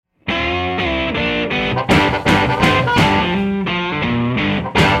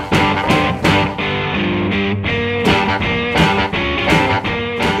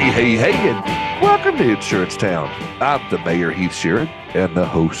hey, and welcome to Insurance Town. I'm the Mayor, Heath Sheeran, and the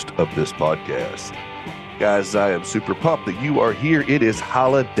host of this podcast. Guys, I am super pumped that you are here. It is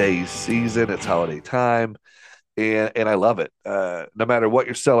holiday season, it's holiday time, and I love it. No matter what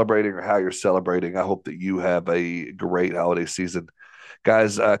you're celebrating or how you're celebrating, I hope that you have a great holiday season.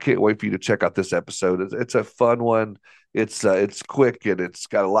 Guys, I can't wait for you to check out this episode. It's a fun one. It's quick and it's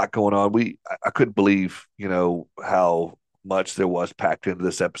got a lot going on. I couldn't believe, how much there was packed into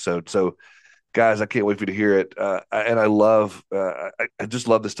this episode. So, guys, I can't wait for you to hear it. And I just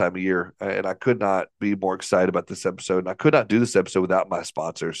love this time of year, and I could not be more excited about this episode. And I could not do this episode without my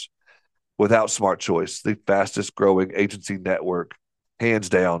sponsors, without Smart Choice, the fastest growing agency network, hands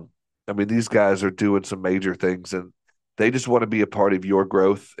down. I mean, these guys are doing some major things, and they just want to be a part of your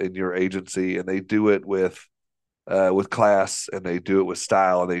growth in your agency, and they do it with class, and they do it with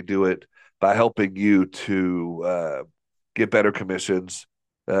style, and they do it by helping you to get better commissions,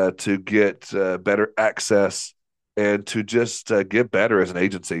 to get better access, and to just get better as an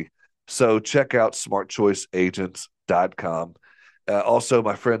agency. So check out smartchoiceagents.com. Also,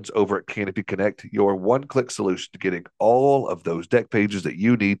 my friends over at Canopy Connect, your one-click solution to getting all of those deck pages that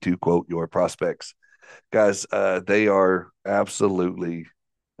you need to quote your prospects. Guys, they are absolutely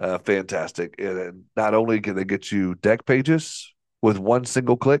fantastic. And not only can they get you deck pages with one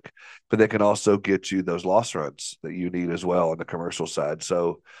single click, but they can also get you those loss runs that you need as well on the commercial side.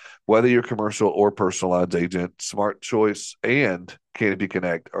 So whether you're commercial or personal lines agent, Smart Choice and Canopy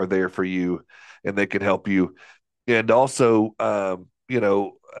Connect are there for you, and they can help you. And also, I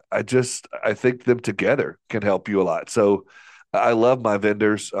think them together can help you a lot. So I love my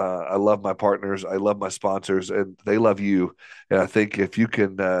vendors. I love my partners. I love my sponsors, and they love you. And I think if you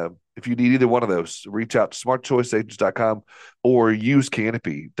need either one of those, reach out to smartchoiceagents.com or use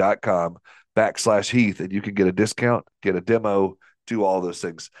canopy.com/Heath, and you can get a discount, get a demo, do all those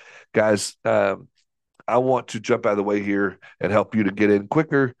things. Guys, I want to jump out of the way here and help you to get in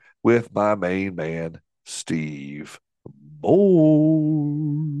quicker with my main man, Steve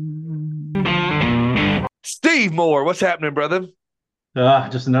Mohr. Steve Mohr, what's happening, brother?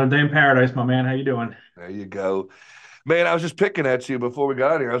 Just another day in paradise, my man. How you doing? There you go. Man, I was just picking at you before we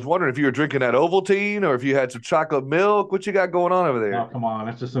got here. I was wondering if you were drinking that Ovaltine or if you had some chocolate milk. What you got going on over Oh, there? come on.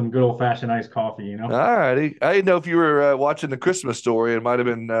 That's just some good old-fashioned iced coffee, All righty. I didn't know if you were watching the Christmas Story and might have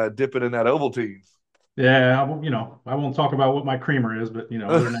been dipping in that Ovaltine. Yeah, I won't talk about what my creamer is, but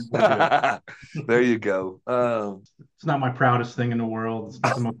other than that, we're good. There you go. It's not my proudest thing in the world. It's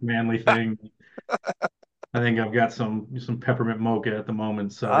not the most manly thing. I think I've got some peppermint mocha at the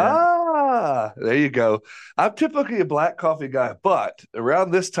moment. So yeah, There you go. I'm typically a black coffee guy, but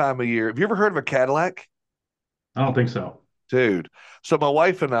around this time of year, have you ever heard of a Cadillac? I don't think so. Dude. So my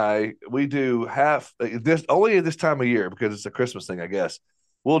wife and I, we do half this only at this time of year because it's a Christmas thing, I guess.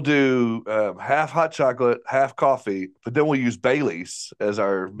 We'll do half hot chocolate, half coffee, but then we'll use Bailey's as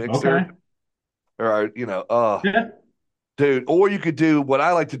our mixer Okay. or our, Yeah. dude. Or you could do what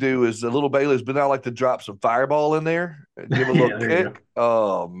I like to do is a little Bailey's, but then I like to drop some Fireball in there and give it a little Yeah, there you go. kick.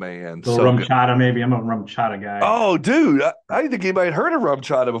 Oh man, Little so rum good. chata, maybe. I'm a rum chata guy. Oh, dude, I didn't think anybody had heard of rum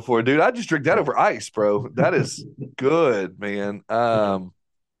chata before, dude. I just drink that over ice, bro. That is good, man.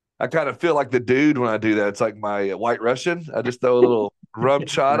 I kind of feel like the dude when I do that. It's like my White Russian. I just throw a little rum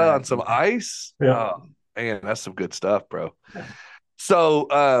chata on some Exactly. ice. Yep. Oh man, that's some good stuff, bro. So,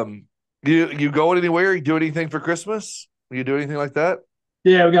 you going anywhere? You do anything for Christmas? You do anything like that?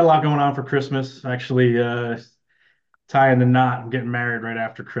 Yeah, we got a lot going on for Christmas. Actually, tying the knot. I'm getting married right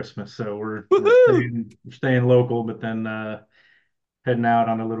after Christmas, so we're Woohoo! staying local, but then heading out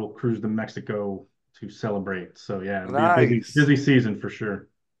on a little cruise to Mexico to celebrate. So yeah, it'll be a busy Nice. busy season for sure.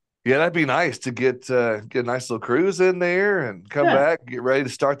 Yeah, that'd be nice to get a nice little cruise in there and come Yeah, back, get ready to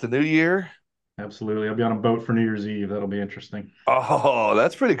start the new year. absolutely. I'll be on a boat for New Year's Eve. That'll be interesting. Oh,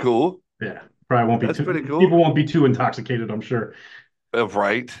 that's pretty cool. Yeah, probably won't be That's pretty too people cool. won't be too intoxicated, I'm sure.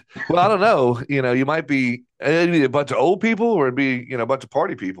 Right. Well, I don't know. You might be it'd be a bunch of old people or it'd be, a bunch of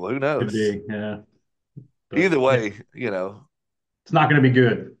party people. Who Could knows? be, yeah. But Either yeah, way, it's not going to be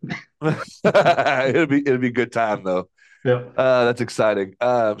good. it'd be a good time though. Yep. That's exciting.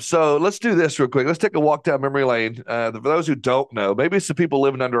 So let's do this real quick. Let's take a walk down memory lane. For those who don't know, maybe it's the people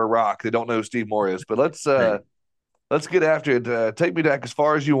living under a rock. They don't know who Steve Moore is, but Right. let's get after it. Take me back as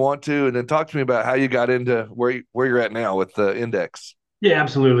far as you want to, and then talk to me about how you got into where you're at now with the index. Yeah,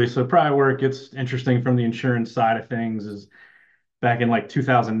 absolutely. So probably where it gets interesting from the insurance side of things is back in like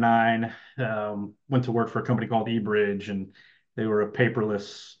 2009, went to work for a company called eBridge, and they were a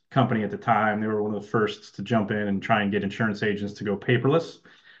paperless company at the time. They were one of the first to jump in and try and get insurance agents to go paperless.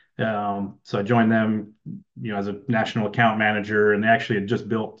 So I joined them, as a national account manager, and they actually had just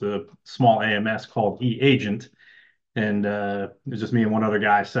built a small AMS called E-Agent, and it was just me and one other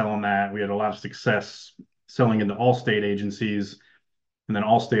guy selling that. We had a lot of success selling into Allstate agencies, and then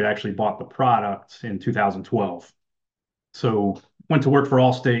Allstate actually bought the product in 2012. So went to work for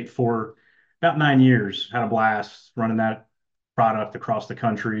Allstate for about 9 years. Had a blast running that product across the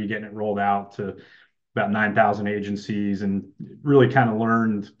country, getting it rolled out to about 9,000 agencies, and really kind of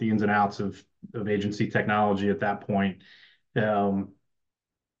learned the ins and outs of agency technology at that point. Um,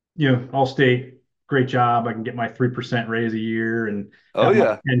 Allstate, great job. I can get my 3% raise a year and Oh have my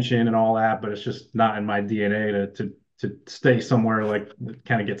yeah. pension and all that, but it's just not in my DNA to stay somewhere like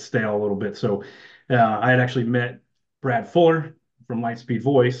kind of get stale a little bit. So I had actually met Brad Fuller from Lightspeed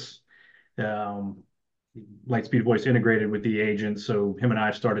Voice. Um, Lightspeed Voice integrated with the agent, so him and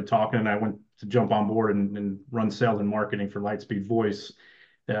I started talking, and I went to jump on board and run sales and marketing for Lightspeed Voice.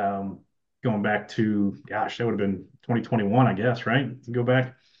 Um, Going back to, gosh, that would have been 2021, I guess, right? To go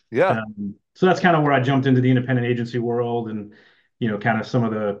back. Yeah. So that's kind of where I jumped into the independent agency world, and kind of some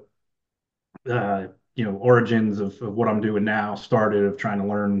of the origins of what I'm doing now started of trying to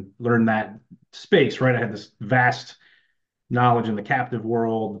learn that space. Right, I had this vast knowledge in the captive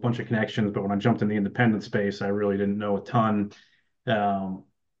world, a bunch of connections, but when I jumped in the independent space, I really didn't know a ton. Um,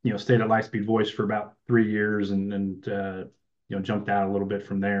 Stayed at Lightspeed Voice for about 3 years, and jumped out a little bit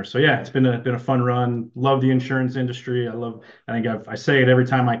from there. So yeah, it's been a fun run. Love the insurance industry. I think I say it every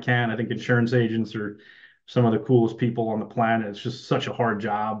time I can. I think insurance agents are some of the coolest people on the planet. It's just such a hard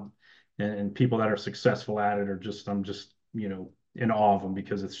job, and people that are successful at it I'm just in awe of them,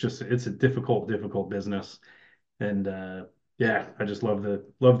 because it's a difficult business. And yeah, I just love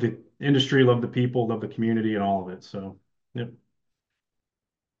the industry, love the people, love the community, and all of it. So, yep,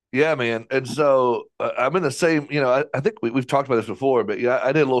 Yeah, man. And so I'm in the same, I think we've talked about this before, but yeah,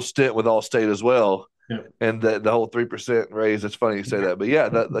 I did a little stint with Allstate as well. yep, And the whole 3% raise, it's funny you say that. But yeah,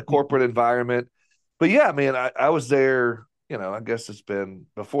 the corporate environment. But yeah, man, I was there, I guess it's been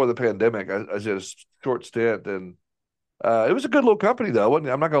before the pandemic. I did a short stint, and it was a good little company though. I'm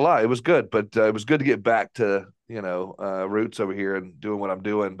not gonna lie, it was good, but it was good to get back to, roots over here and doing what I'm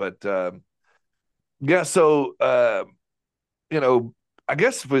doing. But yeah, so you know, I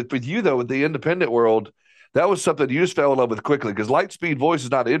guess with you though, with the independent world, that was something you just fell in love with quickly because Lightspeed Voice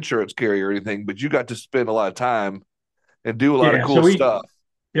is not an insurance carrier or anything, but you got to spend a lot of time and do a lot of yeah. cool stuff.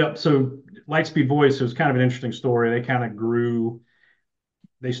 Yep. So Lightspeed Voice was kind of an interesting story. They kind of grew.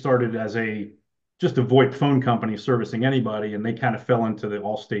 They started as just a VoIP phone company servicing anybody, and they kind of fell into the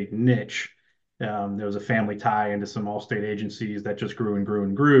Allstate niche. There was a family tie into some Allstate agencies that just grew and grew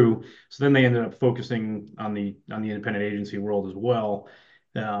and grew. So then they ended up focusing on the independent agency world as well.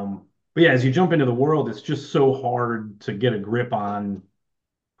 But yeah, as you jump into the world, it's just so hard to get a grip on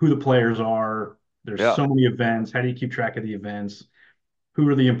who the players are. There's Yeah. so many events. How do you keep track of the events? Who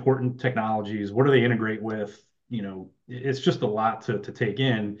are the important technologies? What do they integrate with? It's just a lot to take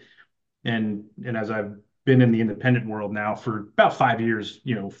in. And as I've been in the independent world now for about 5 years,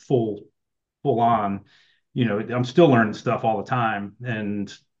 full on, I'm still learning stuff all the time,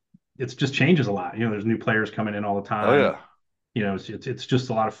 and it's just changes a lot. There's new players coming in all the Oh time. yeah. It's just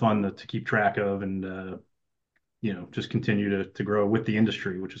a lot of fun to keep track of, and just continue to grow with the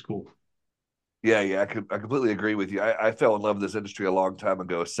industry, which is cool. Yeah, yeah, I completely agree with you. I fell in love with this industry a long time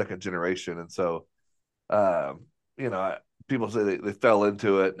ago, second generation, and so um, you know, people say they fell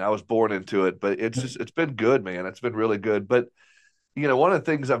into it, and I was born into it, but it's been good, man. It's been really good. But one of the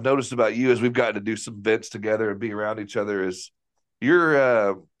things I've noticed about you is we've gotten to do some events together and be around each other is you're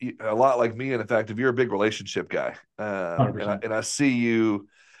a lot like me. And in fact, if you're a big relationship guy, and I 100%. and I see you,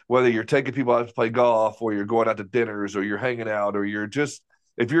 whether you're taking people out to play golf or you're going out to dinners or you're hanging out or you're just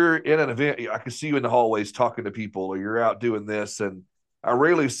if you're in an event, I can see you in the hallways talking to people or you're out doing this. And I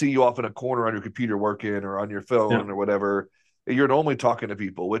rarely see you off in a corner on your computer working or on your Yeah. phone or whatever. You're normally talking to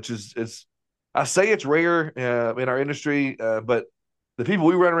people, which is I say it's rare in our industry, but the people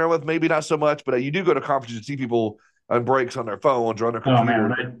we run around with, maybe not so much, but you do go to conferences and see people on breaks on their phones or on their Oh man,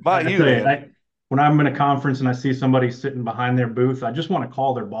 computer. My I you, tell you, man, when I'm in a conference and I see somebody sitting behind their booth, I just want to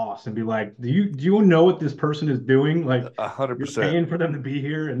call their boss and be like, "Do you know what this person is doing? Like, 100%. you're paying for them to be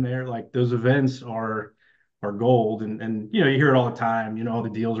here, and they're like, those events are gold." And you hear it all the time. All the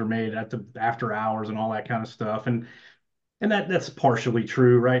deals are made at the after hours and all that kind of stuff. And that's partially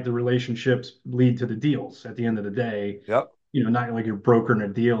true, right? The relationships lead to the deals at the end of the day. Yep. Not like you're brokering a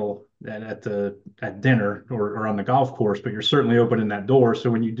deal at dinner or on the golf course, but you're certainly opening that door. So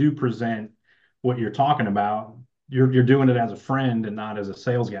when you do present what you're talking about, you're doing it as a friend and not as a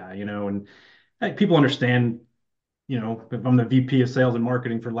sales guy. And people understand, if I'm the VP of sales and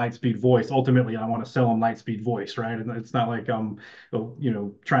marketing for Lightspeed Voice, ultimately I want to sell them Lightspeed Voice, right? And it's not like I'm,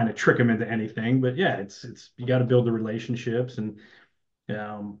 trying to trick them into anything. But yeah, it's you got to build the relationships, um,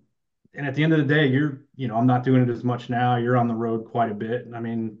 and at the end of the day, I'm not doing it as much now. You're on the road quite a bit. I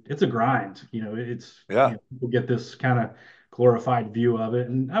mean, it's a grind. Yeah. People get this kind of glorified view of it,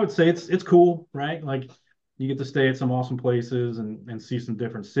 and I would say it's cool, right? Like you get to stay at some awesome places and see some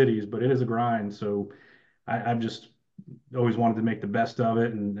different cities, but it is a grind. So I've just always wanted to make the best of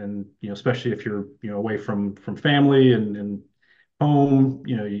it, and especially if you're away from family and home,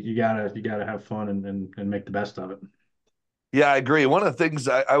 you gotta have fun and make the best of it. Yeah, I agree. One of the things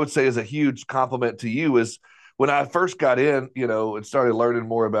I would say is a huge compliment to you is when I first got in, and started learning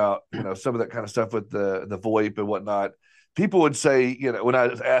more about, some of that kind of stuff with the VoIP and whatnot. People would say, when I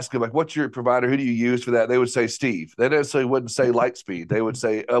was asking like, "What's your provider? Who do you use for that?" They would say Steve. They necessarily wouldn't say Lightspeed. They would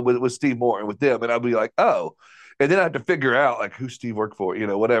say with Steve Mohr and with them, and I'd be like, "Oh," and then I had to figure out like who Steve worked for,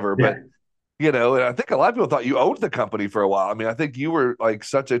 whatever. But Yeah, and I think a lot of people thought you owned the company for a while. I mean, I think you were like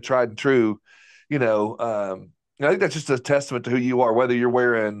such a tried and true, you know, um, I think that's just a testament to who you are, whether you're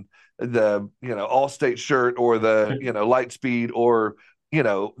wearing the, all state shirt or the, light speed or,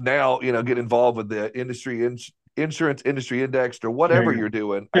 now, get involved with the insurance industry indexed or there whatever you you're go.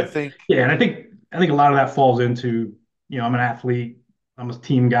 doing. I Yep. think, Yeah, and I think a lot of that falls into, I'm an athlete, I'm a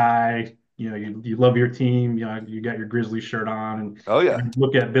team guy, you love your team, you got your Grizzly shirt on, oh and yeah, you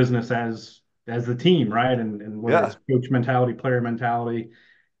look at business as the team, right? And whether yeah, it's coach mentality, player mentality,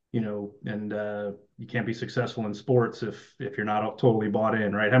 and you can't be successful in sports if you're not totally bought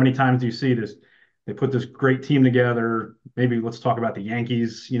in, right? How many times do you see this? They put this great team together. Maybe let's talk about the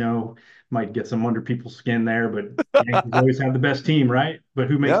Yankees. Might get some under people's skin there, but Yankees always have the best team, right? But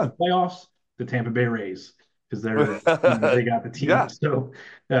who makes the yeah, playoffs? The Tampa Bay Rays, because they got the team. yeah, So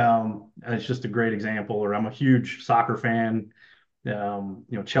it's just a great example. Or I'm a huge soccer fan.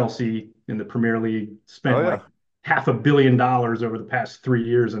 Chelsea in the Premier League oh spent yeah, like $500 million over the past 3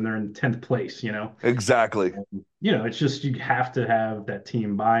 years, and they're in 10th place. exactly. It's just you have to have that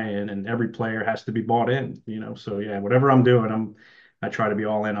team buy-in, and every player has to be bought in. So yeah, whatever I'm doing, I try to be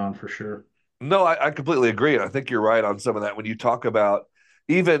all in on for sure. No, I completely agree. And I think you're right on some of that. When you talk about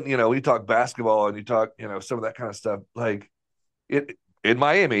even, when you talk basketball and you talk, some of that kind of stuff, like it in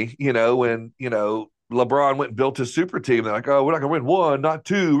Miami, when, LeBron went and built his super team, they're like, oh, we're not gonna win one, not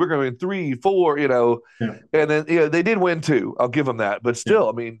two, we're gonna win three, four, Yeah, and then they did win two. I'll give them that. But yeah, still,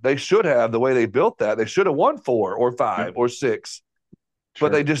 I mean, they should have the way they built that, they should have won four or five yep, or six,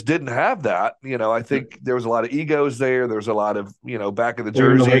 but they sure. just didn't have that. I Yep. think there was a lot of egos there. There's a lot of, back of the Well,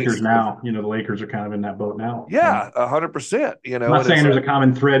 even the jerseys. Lakers now, the Lakers are kind of in that boat now. Yeah, 100%. I'm not And saying it's there's a like,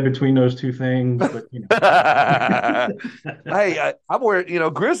 common thread between those two things, but hey, I'm where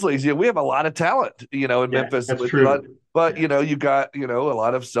Grizzlies. We have a lot of talent. In yeah, Memphis that's with a lot, true. but Yeah, you got a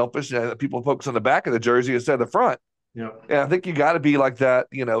lot of selfish people focus on the back of the jersey instead of the front. yep, And I think you got to be like that.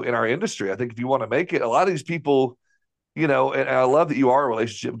 In our industry, I think if you want to make it, a lot of these people. And I love that you are a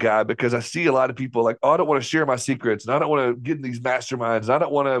relationship guy because I see a lot of people like, oh, I don't want to share my secrets and I don't want to get in these masterminds. I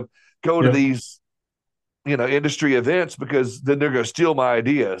don't want to go to yep. these industry events because then they're going to steal my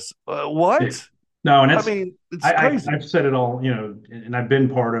ideas. Yeah. What? No, and I it's mean, it's I crazy. I've said it all, and I've been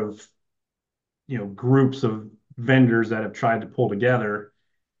part of groups of vendors that have tried to pull together,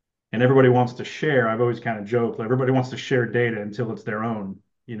 and everybody wants to share. I've always kind of joked, like, everybody wants to share data until it's their own.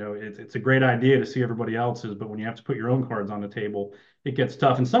 It's a great idea to see everybody else's, but when you have to put your own cards on the table, it gets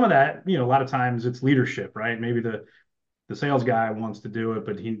tough. And some of that, a lot of times it's leadership, right? Maybe the sales guy wants to do it,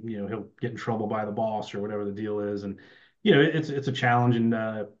 but he'll get in trouble by the boss or whatever the deal is, and it's a challenge. And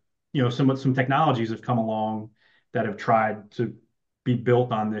some technologies have come along that have tried to be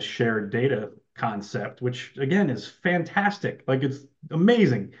built on this shared data concept, which again is fantastic. Like it's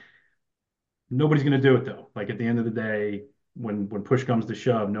amazing. Nobody's going to do it though. Like at the end of the day, when push comes to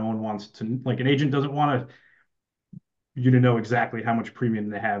shove, no one wants to. Like an agent doesn't want you to know exactly how much premium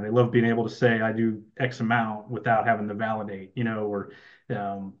they have. They love being able to say I do X amount without having to validate, or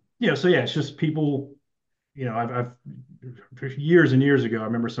so yeah, it's just people. I've years and years ago, I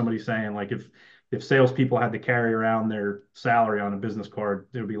remember somebody saying like if salespeople had to carry around their salary on a business card,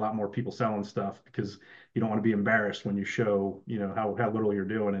 there would be a lot more people selling stuff because you don't want to be embarrassed when you show how little you're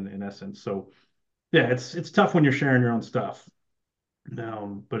doing in essence. So yeah, it's tough when you're sharing your own stuff.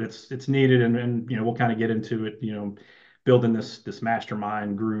 But it's needed, and we'll kind of get into it. Building this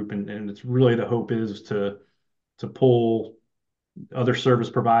mastermind group, and it's really the hope is to pull other service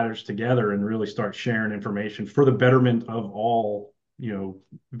providers together and really start sharing information for the betterment of all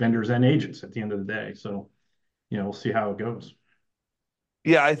vendors and agents at the end of the day. So we'll see how it goes.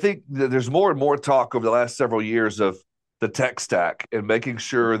 Yeah, I think that there's more and more talk over the last several years of the tech stack and making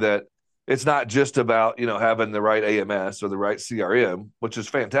sure that it's not just about, having the right AMS or the right CRM, which is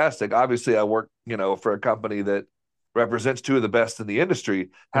fantastic. Obviously, I work, for a company that represents two of the best in the industry. Yep.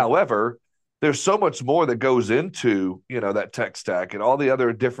 However, there's so much more that goes into, that tech stack and all the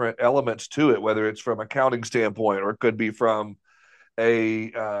other different elements to it, whether it's from accounting standpoint or it could be from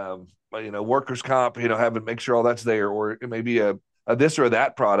a workers comp, having make sure all that's there, or it may be a this or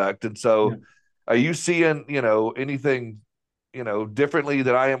that product. And so, Yep. are you seeing anything differently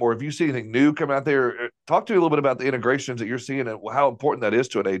than I am, or have you seen anything new come out there? Talk to me a little bit about the integrations that you're seeing and how important that is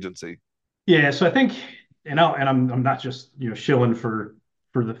to an agency. Yeah, so I think, I'm not just shilling for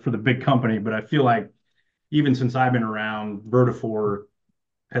the big company, but I feel like even since I've been around, Vertafore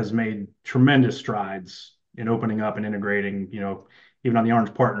has made tremendous strides in opening up and integrating. Even on the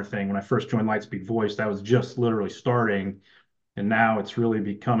Orange Partner thing, when I first joined Lightspeed Voice, that was just literally starting, and now it's really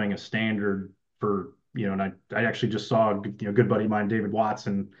becoming a standard for And I actually just saw good buddy of mine, David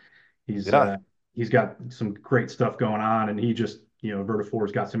Watson. He's Yeah, uh, he's got some great stuff going on, and he just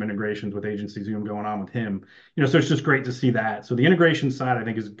Vertifore's got some integrations with agency Zoom going on with him. So it's just great to see that. So the integration side I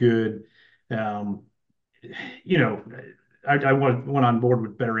think is good. Um, you know, I went on board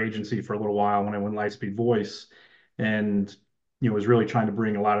with Better Agency for a little while when I went Lightspeed Voice, and was really trying to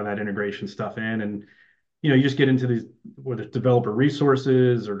bring a lot of that integration stuff in. And you just get into these, whether it's developer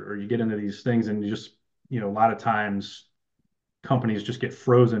resources or you get into these things, and you just a lot of times companies just get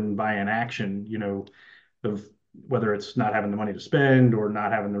frozen by inaction, of whether it's not having the money to spend or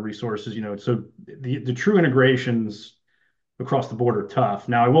not having the resources. So the true integrations across the board are tough.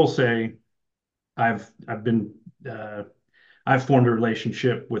 Now I will say I've been I've formed a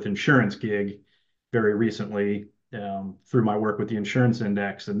relationship with Insurance Gig very recently, through my work with the Insurance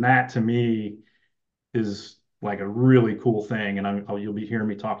Index, and that to me is like a really cool thing. And you'll be hearing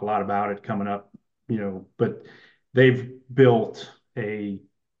me talk a lot about it coming up. But they've built a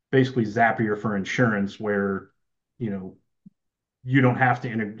basically Zapier for insurance where you know you don't have to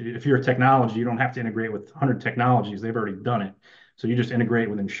if you're a technology, you don't have to integrate with 100 technologies. They've already done it. So you just integrate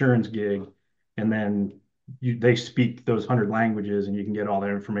with Insurance Gig, and then they speak those 100 languages, and you can get all that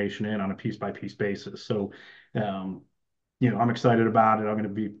information in on a piece by piece basis. So, um, I'm excited about it. I'm going to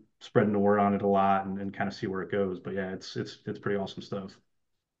be spreading the word on it a lot, and kind of see where it goes. But yeah, it's pretty awesome stuff.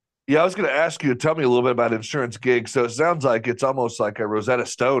 yeah. I was going to ask you to tell me a little bit about insurance gigs. So it sounds like it's almost like a Rosetta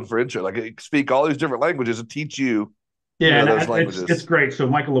Stone for insurance. Like it speak all these different languages and teach you, Yeah, and those it's languages. great. So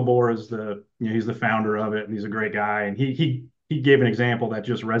Michael Labor is he's the founder of it, and he's a great guy. And he gave an example that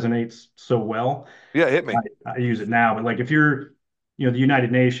just resonates so well. Yeah, hit me. I use it now, but like if you're, the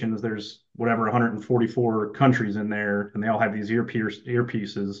United Nations, there's whatever 144 countries in there, and they all have these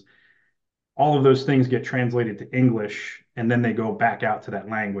earpieces. All of those things get translated to English, and then they go back out to that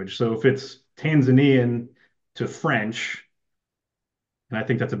language. So if it's Tanzanian to French, and I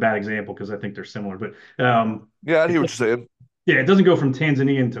think that's a bad example because I think they're similar, but Yeah, I it hear what you're saying. yeah, it doesn't go from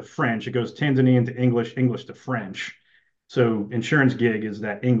Tanzanian to French. It goes Tanzanian to English, English to French. So Insurance Gig is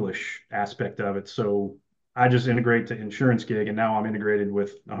that English aspect of it. So I just integrate to Insurance Gig, and now I'm integrated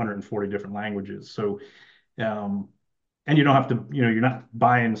with 140 different languages. So, um, and you don't have to, you're not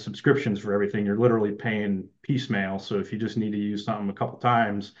buying subscriptions for everything. You're literally paying piecemeal. So if you just need to use something a couple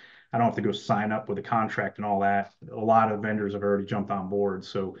times, I don't have to go sign up with a contract and all that. A lot of vendors have already jumped on board.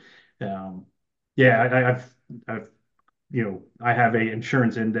 So, um, yeah, I've I have a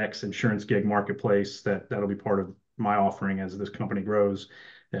insurance index, insurance gig marketplace that'll be part of my offering as this company grows,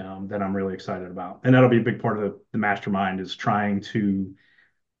 that I'm really excited about. And that'll be a big part of the mastermind, is trying to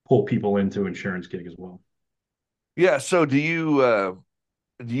pull people into insurance gig as well. Yeah. So do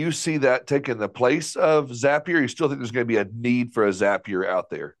you see that taking the place of Zapier? You still think there's going to be a need for a Zapier out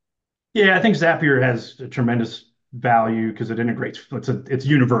there? Yeah, I think Zapier has a tremendous value because it integrates. It's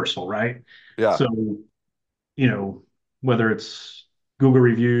universal, right? Yeah. So whether it's Google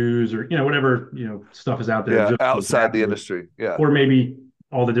reviews or whatever stuff is out there, Yeah. just with Outside the Zapier. industry. Yeah. Or maybe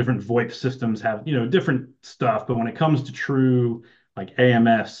all the different VoIP systems have different stuff. But when it comes to true like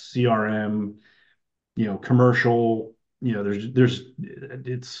AMS, CRM, commercial, there's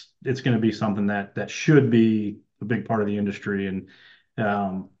it's going to be something that should be a big part of the industry. And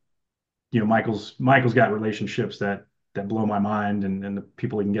um, Michael's got relationships that blow my mind, and the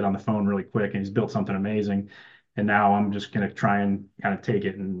people he can get on the phone really quick, and he's built something amazing. And now I'm just going to try and kind of take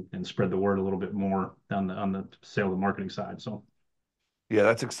it and spread the word a little bit more on the sales and marketing side. So. Yeah,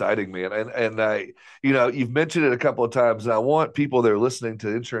 that's exciting, man. And you've mentioned it a couple of times, and I want people that are listening to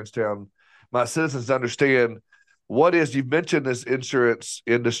Insurance Town, my citizens, to understand you've mentioned this insurance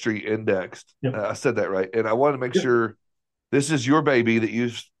industry indexed. Yep. I said that right, and I want to make Yep. sure this is your baby that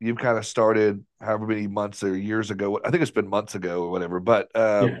you've kind of started however many months or years ago. I think it's been months ago or whatever. But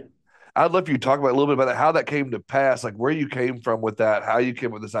Yeah. I'd love for you to talk about a little bit about that, how that came to pass, like where you came from with that, how you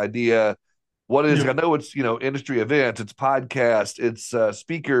came with this idea. What is, I Yep. know it's, industry events, it's podcasts, it's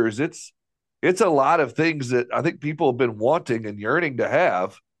speakers, it's a lot of things that I think people have been wanting and yearning to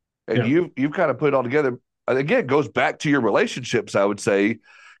have. And Yep. you've kind of put it all together. And again, it goes back to your relationships, I would say,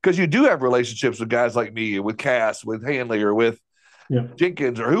 because you do have relationships with guys like me, with Cass, with Hanley, or with Yep.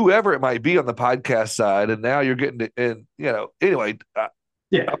 Jenkins, or whoever it might be on the podcast side. And now you're getting it in, anyway,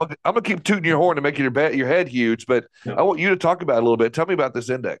 Yeah. I'm gonna keep tooting your horn and making your head huge, but I Yep. want you to talk about it a little bit. Tell me about this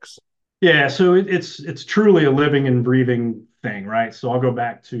index. Yeah, so it's truly a living and breathing thing, right? So I'll go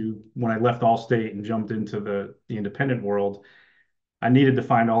back to when I left Allstate and jumped into the independent world. I needed to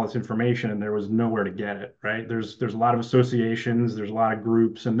find all this information, and there was nowhere to get it, right? There's a lot of associations, there's a lot of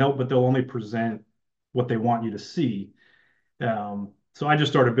groups, and they'll only present what they want you to see. So I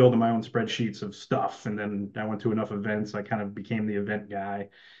just started building my own spreadsheets of stuff, and then I went to enough events. I kind of became the event guy,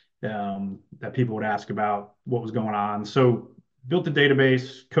 that people would ask about what was going on. So built a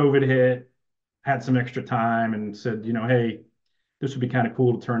database. COVID hit, had some extra time, and said, hey, this would be kind of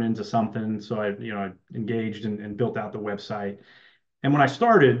cool to turn into something. So I engaged and built out the website. And when I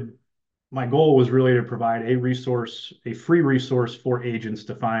started, my goal was really to provide a resource, a free resource for agents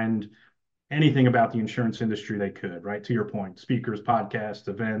to find anything about the insurance industry they could, right? To your point, speakers, podcasts,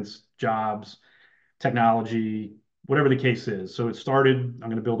 events, jobs, technology, whatever the case is. So it started, I'm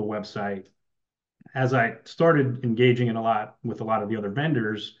going to build a website. As I started engaging in a lot with a lot of the other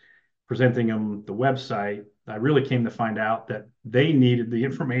vendors, presenting them the website, I really came to find out that they needed the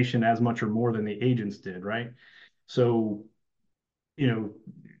information as much or more than the agents did, right? So, you know,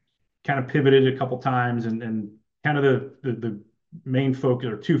 kind of pivoted a couple times, and kind of the main focus,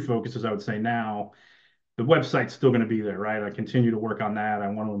 or two focuses I would say now. The website's still going to be there, right? I continue to work on that. I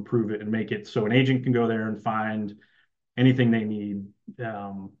want to improve it and make it so an agent can go there and find anything they need,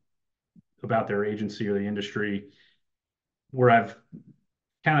 about their agency or the industry. Where I've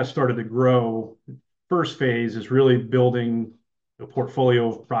kind of started to grow, first phase is really building a portfolio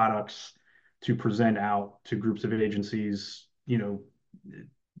of products to present out to groups of agencies. A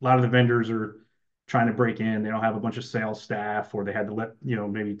lot of the vendors are trying to break in. They don't have a bunch of sales staff, or they had to let,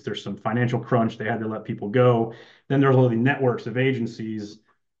 maybe there's some financial crunch. They had to let people go. Then there's all the networks of agencies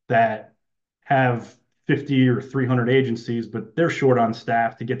that have 50 or 300 agencies, but they're short on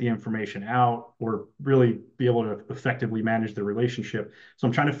staff to get the information out or really be able to effectively manage the relationship. So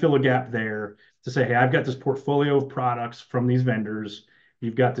I'm trying to fill a gap there to say, hey, I've got this portfolio of products from these vendors.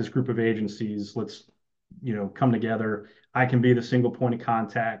 You've got this group of agencies. Let's, come together. I can be the single point of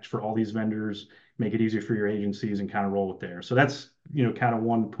contact for all these vendors, make it easier for your agencies, and kind of roll it there. So that's, kind of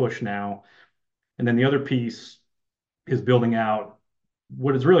one push now. And then the other piece is building out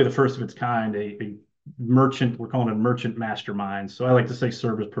what is really the first of its kind, a merchant, we're calling it a merchant mastermind. So I like to say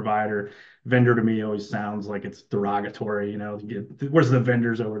service provider. Vendor to me always sounds like it's derogatory, where's the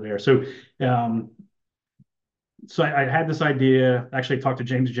vendors over there? Um, so I had this idea. Actually, I talked to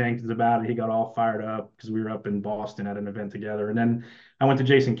James Jenkins about it. He got all fired up because we were up in Boston at an event together. And then I went to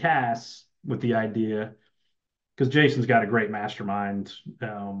Jason Cass with the idea because Jason's got a great mastermind.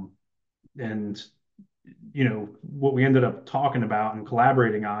 And what we ended up talking about and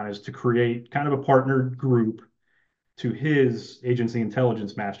collaborating on is to create kind of a partnered group to his agency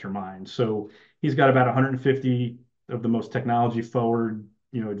intelligence mastermind. So he's got about 150 of the most technology forward,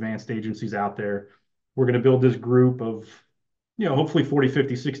 advanced agencies out there. We're going to build this group of, hopefully 40,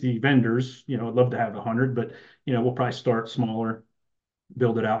 50, 60 vendors. I'd love to have 100, but, we'll probably start smaller,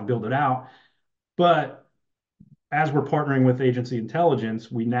 build it out and build it out. But as we're partnering with agency intelligence,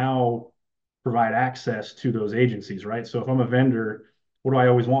 we now provide access to those agencies, right? So if I'm a vendor, what do I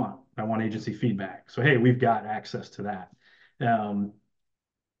always want? I want agency feedback. So, hey, we've got access to that. Um,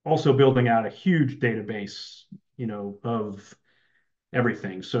 Also building out a huge database, of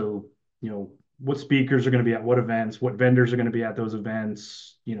everything. So, what speakers are going to be at what events, what vendors are going to be at those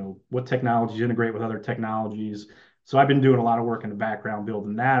events, what technologies integrate with other technologies. So I've been doing a lot of work in the background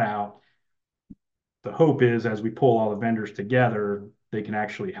building that out. The hope is as we pull all the vendors together, they can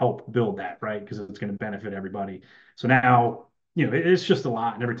actually help build that, right? Because it's going to benefit everybody. So now, it's just a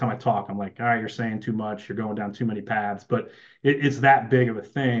lot. And every time I talk, I'm like, all right, you're saying too much. You're going down too many paths. But it's that big of a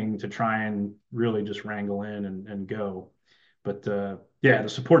thing to try and really just wrangle in and go. But yeah, the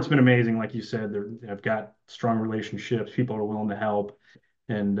support's been amazing. Like you said, I've got strong relationships. People are willing to help.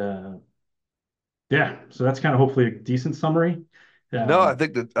 And yeah, so that's kind of hopefully a decent summary. No, Um, I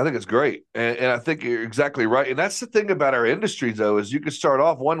think it's great, and I think you're exactly right. And that's the thing about our industry, though, is you could start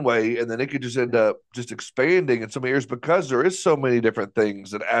off one way, and then it could just end up just expanding in some areas because there is so many different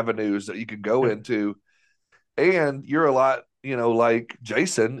things and avenues that you can go yep. into. And you're a lot, like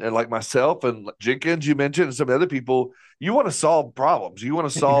Jason and like myself and Jenkins, you mentioned, and some other people. You want to solve problems, you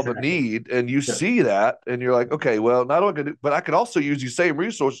want to solve a Exactly. need, and you Yeah. see that, and you're like, okay, well, not only can, but I could also use these same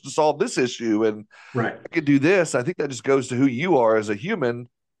resources to solve this issue, and Right. I could do this. I think that just goes to who you are as a human.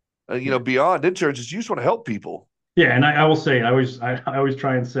 Yeah. Beyond insurance, is you just want to help people. Yeah. And I will say, I always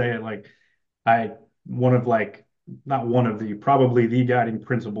try and say it like I, one of like, not one of the, probably the guiding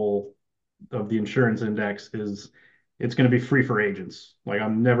principle of the insurance index is it's going to be free for agents. Like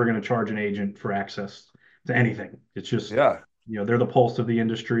I'm never going to charge an agent for access to anything. It's just, Yeah, they're the pulse of the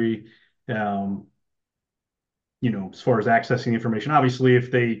industry. Um, as far as accessing the information. Obviously,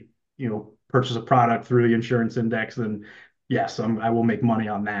 if they, purchase a product through the insurance index, then yes, I will make money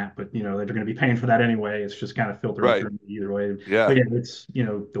on that. But they're going to be paying for that anyway. It's just kind of filtering right. through either way. But Yeah, yeah, it's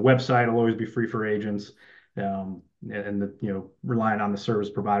the website will always be free for agents, and the relying on the service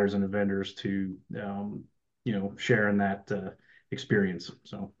providers and the vendors to share in that experience.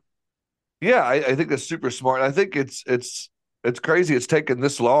 So yeah. I think that's super smart. I think it's crazy it's taken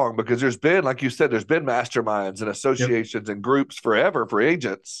this long because there's been, like you said, there's been masterminds and yep, associations and groups forever for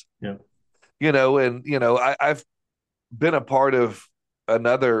agents. yep, And I've been a part of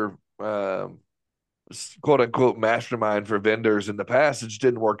another quote unquote mastermind for vendors in the past. It just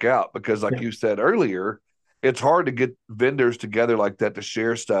didn't work out because, like yep. you said earlier, it's hard to get vendors together like that to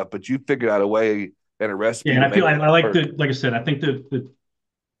share stuff. But you figured out a way and a Yeah, recipe and to I feel make I that like work. like I said, I think the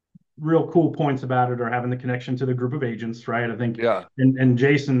real cool points about it are having the connection to the group of agents, right? I think, Yeah, and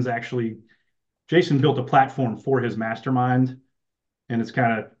Jason built a platform for his mastermind, and it's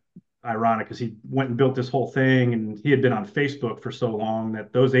kind of ironic because he went and built this whole thing, and he had been on Facebook for so long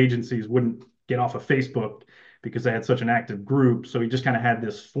that those agencies wouldn't get off of Facebook because they had such an active group. So he just kind of had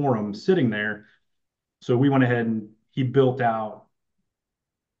this forum sitting there. So we went ahead and he built out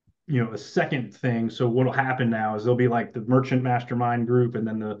a second thing. So what'll happen now is there'll be like the merchant mastermind group and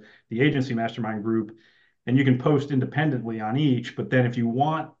then the agency mastermind group, and you can post independently on each. But then if you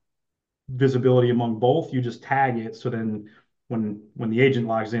want visibility among both, you just tag it. So then when the agent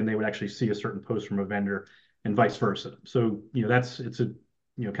logs in, they would actually see a certain post from a vendor and vice versa. So it's a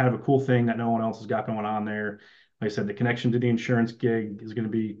kind of a cool thing that no one else has got going on there. Like I said, the connection to the insurance gig is going to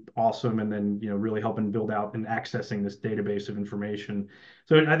be awesome, and then really helping build out and accessing this database of information.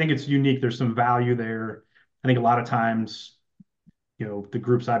 So I think it's unique. There's some value there. I think a lot of times, the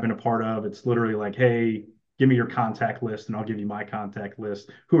groups I've been a part of, it's literally like, hey, give me your contact list and I'll give you my contact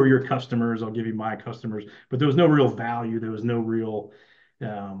list. Who are your customers? I'll give you my customers. But there was no real value. There was no real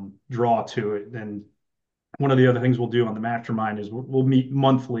draw to it. And one of the other things we'll do on the mastermind is we'll meet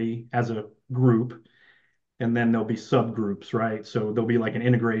monthly as a group, and then there'll be subgroups, right? So there'll be like an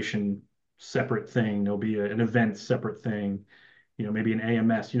integration separate thing. There'll be an event separate thing, maybe an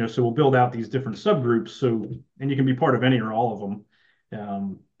AMS, so we'll build out these different subgroups. So, and you can be part of any or all of them.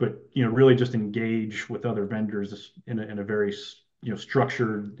 But, really just engage with other vendors in a very,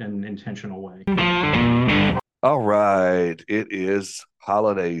 structured and intentional way. all right. It is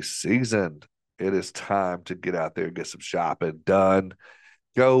holiday season. It is time to get out there and get some shopping done.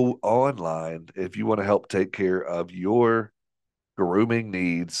 Go online if you want to help take care of your grooming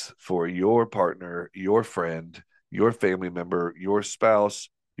needs for your partner, your friend, your family member, your spouse,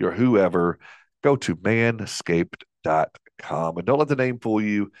 your whoever. Go to manscaped.com. And don't let the name fool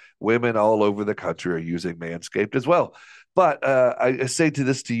you. Women all over the country are using Manscaped as well. But I say to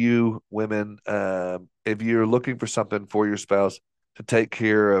this to you, women, if you're looking for something for your spouse to take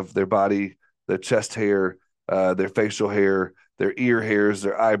care of their body, their chest hair, their facial hair, their ear hairs,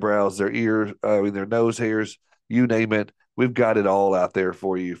 their eyebrows, their nose hairs, you name it, we've got it all out there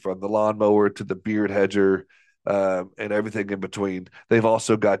for you, from the lawnmower to the beard hedger, and everything in between. They've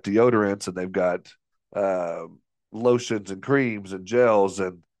also got deodorants, and they've got lotions and creams and gels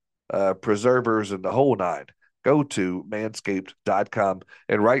and preservers and the whole nine. Go to manscaped.com.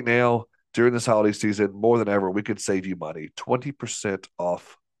 And right now, during this holiday season, more than ever, we could save you money, 20%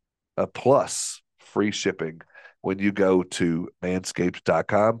 off plus free shipping when you go to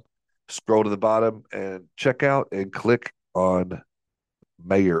manscaped.com. Scroll to the bottom and check out and click on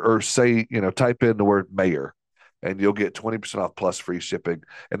Mayor, or say, type in the word Mayor, and you'll get 20% off plus free shipping.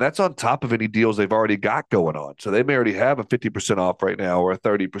 And that's on top of any deals they've already got going on. So they may already have a 50% off right now or a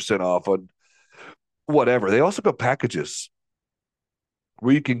 30% off on whatever. They also got packages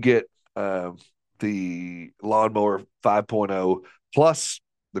where you can get the lawnmower 5.0 plus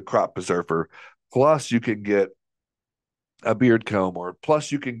the crop preserver, plus you can get a beard comb, or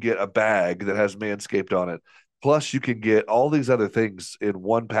plus you can get a bag that has Manscaped on it. Plus you can get all these other things in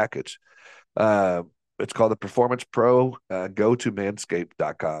one package. Uh, it's called the Performance Pro. Go to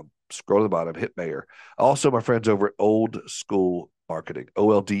manscaped.com. Scroll to the bottom, hit Mayor. Also, my friends over at Old School Marketing,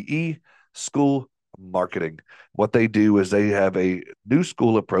 OLDE School Marketing. What they do is they have a new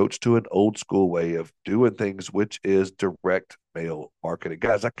school approach to an old school way of doing things, which is direct mail marketing.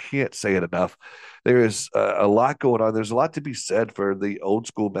 Guys, I can't say it enough. There is a lot going on. There's a lot to be said for the old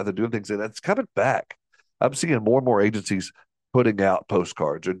school method of doing things, and it's coming back. I'm seeing more and more agencies putting out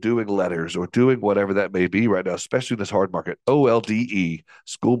postcards or doing letters or doing whatever that may be right now, especially in this hard market. OLDE,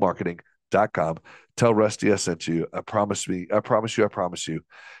 schoolmarketing.com. Tell Rusty I sent you. I promise you, I promise you,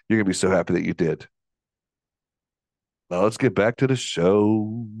 you're going to be so happy that you did. Now let's get back to the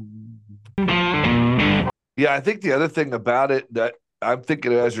show. Yeah, I think the other thing about it that I'm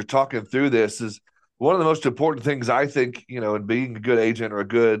thinking as you're talking through this is one of the most important things I think, in being a good agent or a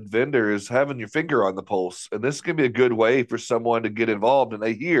good vendor is having your finger on the pulse. And this can be a good way for someone to get involved and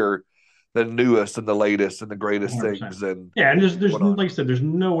they hear the newest and the latest and the greatest 100%. things and Yeah, and there's going on. like I said, there's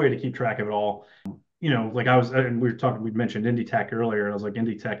no way to keep track of it all. Like I was, and we mentioned Indie Tech earlier. I was like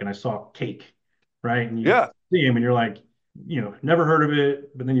Indie Tech, and I saw Cake, right? And you Yeah, see him, and you're like, never heard of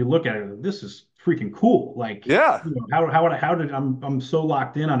it, but then you look at it, this is freaking cool. Like, yeah, how did I'm so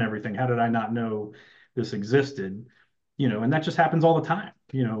locked in on everything? How did I not know this existed? And that just happens all the time.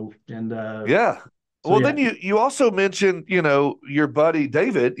 And yeah. so Well, yeah, then you also mentioned, your buddy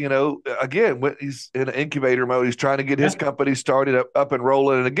David, again, when he's in an incubator mode, he's trying to get his yeah, company started up and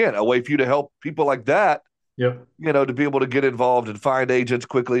rolling. And again, a way for you to help people like that, yep, to be able to get involved and find agents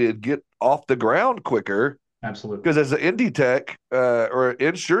quickly and get off the ground quicker. absolutely, Because as an indie tech or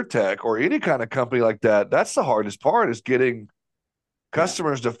insure tech or any kind of company like that, that's the hardest part is getting yeah,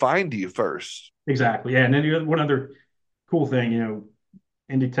 customers to find you first. exactly, yeah. And then one other cool thing,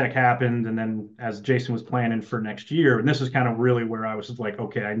 Indie Tech happened, and then as Jason was planning for next year, and this is kind of really where I was like,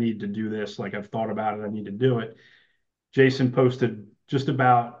 okay, I need to do this. Like I've thought about it, I need to do it. Jason posted just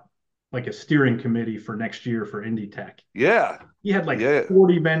about like a steering committee for next year for Indie Tech. Yeah. He had like Yeah.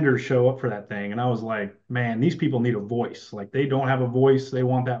 40 vendors show up for that thing, and I was like, man, these people need a voice. Like they don't have a voice, they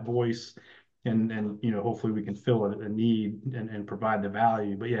want that voice, and hopefully we can fill a need and provide the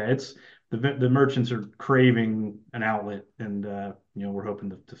value. But yeah, it's the merchants are craving an outlet, and we're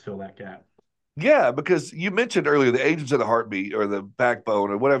hoping to fill that gap. Yeah, because you mentioned earlier the agents of the heartbeat or the backbone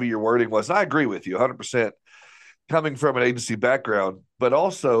or whatever your wording was. And I agree with you 100% coming from an agency background, but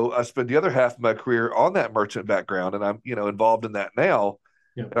also I spent the other half of my career on that merchant background and I'm, involved in that now.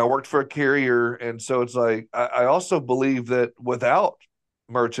 Yep. And I worked for a carrier. And so it's like, I also believe that without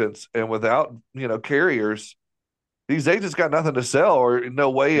merchants and without, carriers, these agents got nothing to sell or no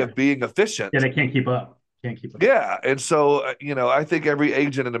way Yeah. of being Yeah, efficient. they can't keep up. Can't keep up. Yeah. And so, I think every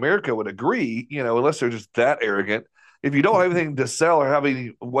agent in America would agree, unless they're just that arrogant. If you don't have anything to sell or have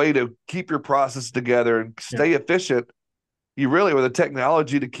any way to keep your process together and Yeah. stay efficient, you really, with the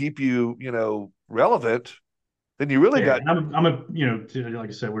technology to keep you, relevant, then you really Yeah. got, And like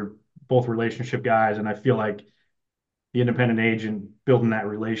I said, we're both relationship guys, and I feel like the independent agent building that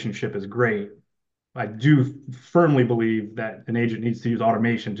relationship is great. I do firmly believe that an agent needs to use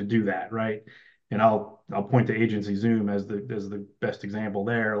automation to do that, right? And I'll point to Agency Zoom as the best example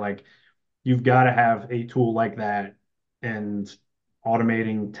there. Like you've got to have a tool like that and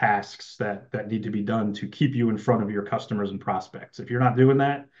automating tasks that need to be done to keep you in front of your customers and prospects. If you're not doing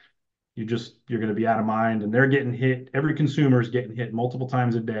that, you're going to be out of mind, and they're getting hit. Every consumer is getting hit multiple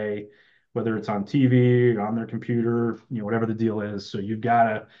times a day, whether it's on TV or on their computer, whatever the deal is. So you've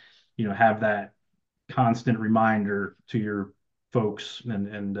got to have that constant reminder to your folks,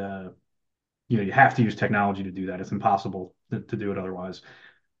 and you have to use technology to do that. It's impossible to do it otherwise,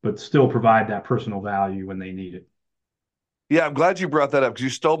 but still provide that personal value when they need it. yeah, I'm glad you brought that up because you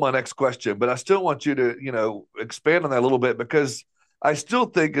stole my next question, but I still want you to, expand on that a little bit because I still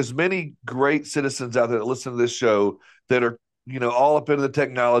think as many great citizens out there that listen to this show that are, all up into the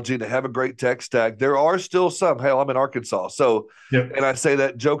technology and have a great tech stack, there are still some. Hell, I'm in Arkansas. So, Yep. and I say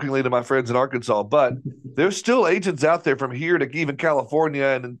that jokingly to my friends in Arkansas, but there's still agents out there from here to even California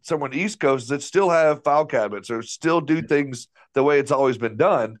and somewhere on the East Coast that still have file cabinets or still do things the way it's always been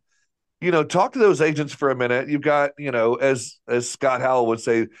done. Talk to those agents for a minute. You've got, as Scott Howell would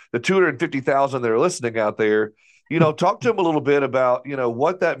say, the 250,000 that are listening out there. Talk to them a little bit about,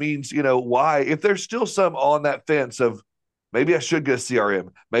 what that means, why, if there's still some on that fence of maybe I should get a CRM,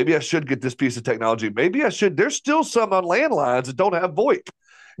 maybe I should get this piece of technology, maybe I should. There's still some on landlines that don't have VoIP,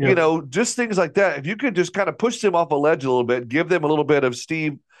 Yep. just things like that. If you could just kind of push them off a ledge a little bit, give them a little bit of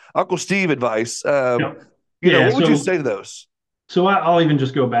Uncle Steve advice, Yep. Yeah. What would you So say to those? I'll even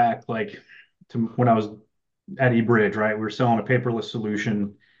just go back like to when I was at eBridge, right? We were selling a paperless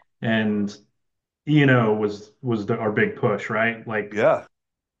solution, and our big push, right? Like Yeah.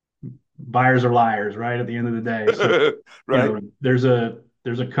 buyers are liars, right? At the end of the day. So, Right. there's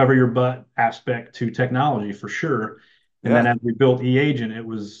a cover your butt aspect to technology for sure. And then Yeah. as we built eAgent,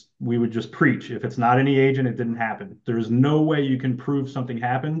 we would just preach. If it's not an eAgent, it didn't happen. There's no way you can prove something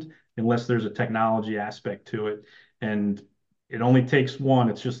happened unless there's a technology aspect to it. And it only takes one.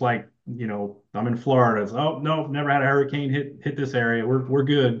 It's just like, I'm in Florida. It's, oh no, never had a hurricane hit this area. We're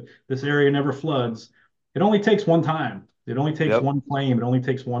good. This area never floods. It only takes one time. It only takes Yep. one claim. It only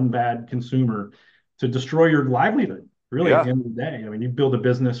takes one bad consumer to destroy your livelihood. Really, at the Yeah. end of the day, I mean, you build a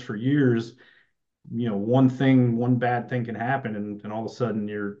business for years. One bad thing can happen, and all of a sudden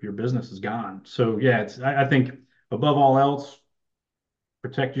your business is gone. So yeah, I think above all else,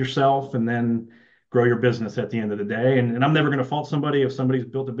 protect yourself and then grow your business at the end of the day. And I'm never going to fault somebody if somebody's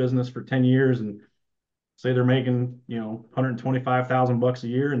built a business for 10 years and say they're making 125,000 bucks a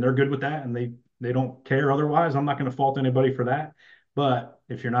year and they're good with that and they don't care otherwise. I'm not going to fault anybody for that. But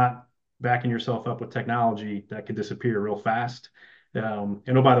if you're not backing yourself up with technology, that could disappear real fast. And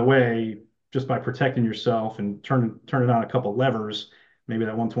oh, by the way, just by protecting yourself and turning on a couple levers, maybe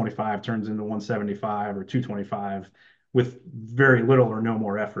that 125 turns into 175 or 225 with very little or no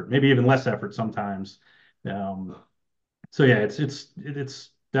more effort, maybe even less effort sometimes. Um, so yeah, it's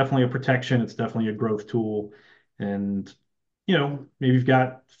definitely a protection. It's definitely a growth tool, and maybe you've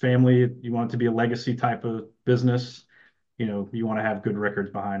got family. You want it to be a legacy type of business. You want to have good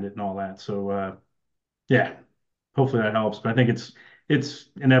records behind it and all that. So yeah, hopefully that helps. But I think it's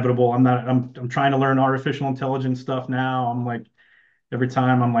inevitable. I'm trying to learn artificial intelligence stuff now. I'm like every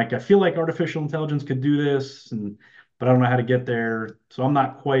time I'm like I feel like artificial intelligence could do this, but I don't know how to get there. So I'm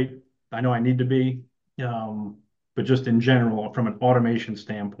not quite. I know I need to be. Um, but just in general, from an automation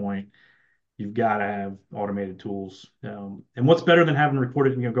standpoint, you've got to have automated tools. And what's better than having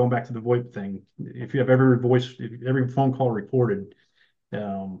recorded, going back to the VoIP thing, if you have every phone call recorded,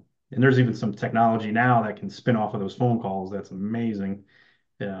 and there's even some technology now that can spin off of those phone calls. That's amazing.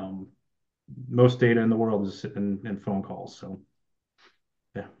 Um, Most data in the world is in phone calls. So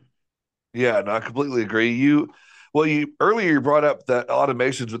yeah, Yeah, no, I completely agree. You earlier you brought up that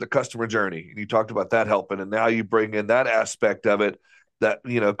automations with the customer journey, and you talked about that helping, and now you bring in that aspect of it, that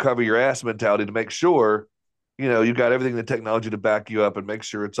cover your ass mentality to make sure, you've got everything in the technology to back you up and make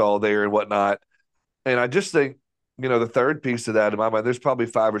sure it's all there and whatnot. And I just think, the third piece of that in my mind, there's probably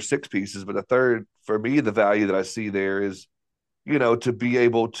five or six pieces, but the third for me, the value that I see there is, to be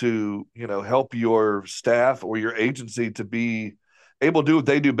able to, help your staff or your agency to be able to do what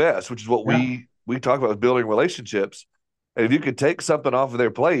they do best, which is what yeah, we talk about with building relationships. And if you could take something off of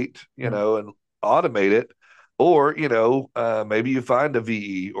their plate, yeah, and automate it, or maybe you find a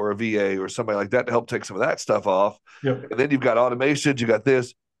VE or a VA or somebody like that to help take some of that stuff off, yep, and then you've got automations, you got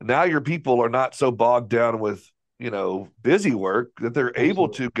this. Now your people are not so bogged down with busy work that they're able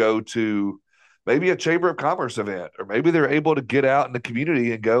absolutely, to go to maybe a chamber of commerce event, or maybe they're able to get out in the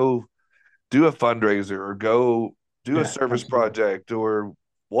community and go do a fundraiser or go do a yeah, service absolutely, project or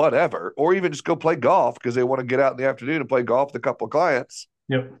whatever, or even just go play golf because they want to get out in the afternoon and play golf with a couple of clients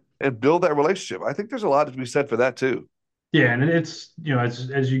yep. and build that relationship. I think there's a lot to be said for that too. Yeah, and it's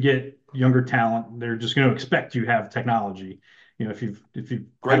as you get younger talent, they're just going to expect you have technology. If you've had a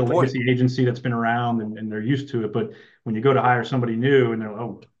Great point. legacy agency that's been around and they're used to it, but when you go to hire somebody new and they're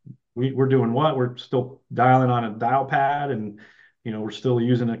oh we're doing what? We're still dialing on a dial pad and we're still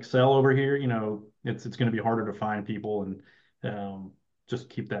using Excel over here. It's going to be harder to find people and just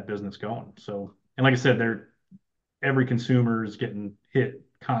keep that business going. So and like I said, every consumer is getting hit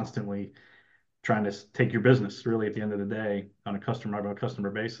constantly trying to take your business really at the end of the day on a customer by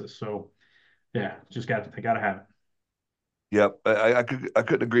customer basis. So yeah, they got to have it. Yep, I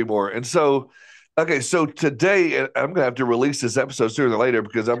couldn't agree more. And so, okay, so today I'm gonna have to release this episode sooner than later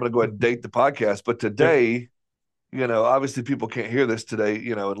because I'm gonna go ahead and date the podcast. But Yep. today, obviously people can't hear this today, and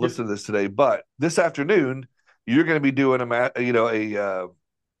Yep. listen to this today. But this afternoon, you're going to be doing a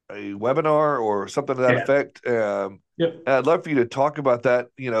webinar or something to that Yeah. effect. Yep. And I'd love for you to talk about that.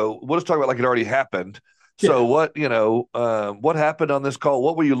 We'll just talk about like it already happened. So Yeah. what happened on this call?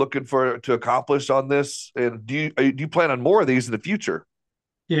 What were you looking for to accomplish on this? And do you plan on more of these in the future?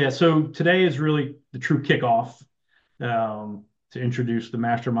 Yeah. So today is really the true kickoff to introduce the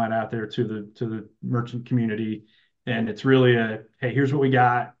mastermind out there to the merchant community. And it's really hey, here's what we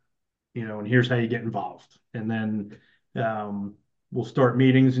got, and here's how you get involved. And then we'll start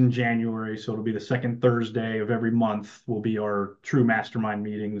meetings in January. So it'll be the second Thursday of every month will be our true mastermind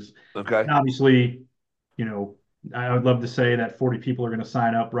meetings. Okay. And obviously, you know, I would love to say that 40 people are going to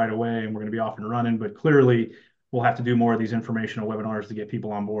sign up right away and we're going to be off and running, but clearly we'll have to do more of these informational webinars to get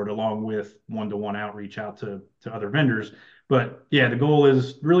people on board, along with one-to-one outreach out to other vendors. But yeah, the goal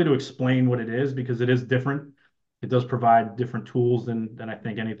is really to explain what it is, because it is different. It does provide different tools than I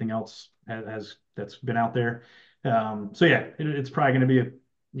think anything else has that's been out there. So yeah, it's probably going to be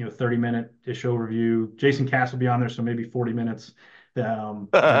a 30-minute ish overview. Jason Cass will be on there, so maybe 40 minutes. And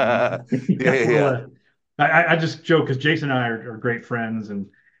Yeah, then yeah, we'll yeah. I just joke because Jason and I are great friends, and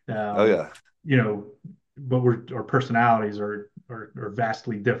Oh um, yeah. you know, but our personalities are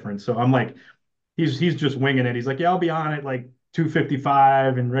vastly different. So I'm like, he's just winging it. He's like, yeah, I'll be on it like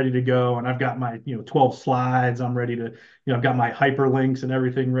 2:55 and ready to go, and I've got my 12 slides. I'm ready to, I've got my hyperlinks and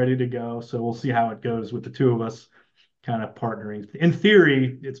everything ready to go. So we'll see how it goes with the two of us kind of partnering. In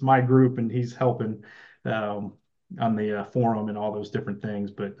theory, it's my group and he's helping um, on the forum and all those different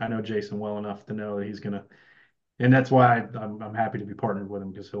things. But I know Jason well enough to know that he's gonna, and that's why I'm happy to be partnered with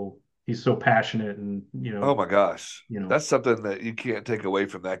him, because he's so passionate, and Oh my gosh. you know That's something that you can't take away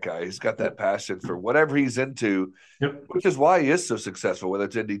from that guy. He's got that passion for whatever he's into, yep, which is why he is so successful, whether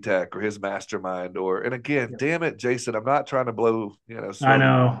it's indie tech or his mastermind or, and again, yep. damn it, Jason, I'm not trying to blow, I smoke.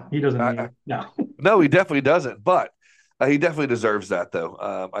 know he doesn't need I, it. No. no, he definitely doesn't, but he definitely deserves that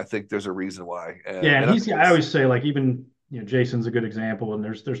though. I think there's a reason why. Yeah, and And of I course, always say, like, even Jason's a good example, and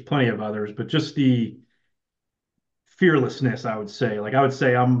there's plenty of others, but just the fearlessness, I would say. Like, I would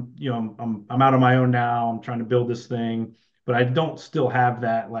say I'm out on my own now. I'm trying to build this thing, but I don't still have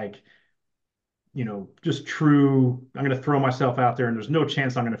that, like, just true, I'm going to throw myself out there and there's no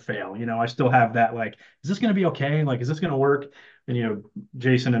chance I'm going to fail. I still have that, like, is this going to be okay? Like, is this going to work? And,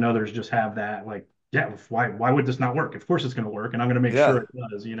 Jason and others just have that, like, yeah, why would this not work? Of course it's going to work, and I'm going to make sure yeah.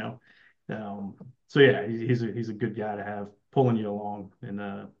 it does. So yeah, he's a good guy to have pulling you along in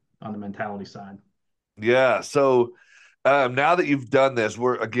on the mentality side. Yeah. So now that you've done this,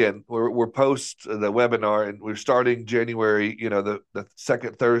 we're post the webinar and we're starting January, the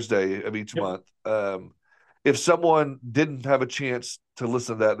second Thursday of each Yep. month. If someone didn't have a chance to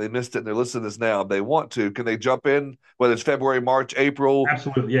listen to that, they missed it, and they're listening to this now, they want to, can they jump in, whether it's February, March, April,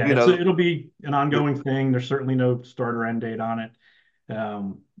 Absolutely. Yeah. you know, It'll be an the, ongoing thing. There's certainly no start or end date on it.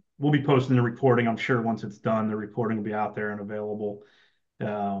 We'll be posting the recording. I'm sure once it's done, the recording will be out there and available.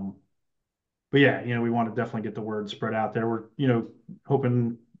 Um, but yeah, we want to definitely get the word spread out there. We're,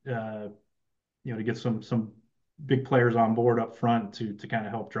 hoping, uh, to get some big players on board up front to kind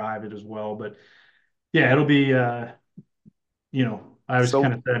of help drive it as well. But yeah, it'll be, I always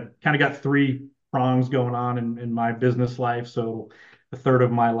kind so of said, kind of got three prongs going on in my business life. So a third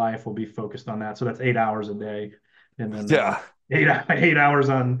of my life will be focused on that. So that's 8 hours a day. And then yeah. eight hours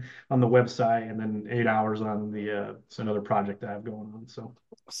on the website, and then 8 hours on it's another project I have going on. So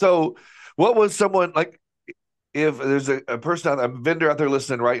So what was someone like, if there's a person, a vendor out there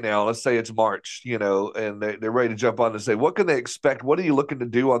listening right now, let's say it's March, and they're ready to jump on and say, what can they expect? What are you looking to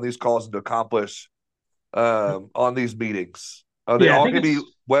do on these calls and to accomplish on these meetings? Are they yeah, I all think going to be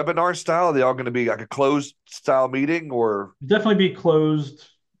it's webinar style? Are they all going to be like a closed style meeting or? definitely be closed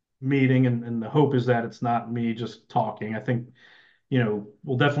meeting, and the hope is that it's not me just talking. I think, I'll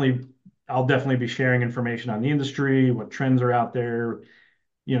definitely be sharing information on the industry, what trends are out there.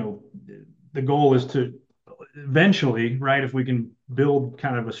 you know, the goal is to eventually, right, if we can build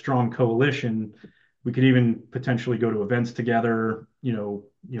kind of a strong coalition, we could even potentially go to events together, and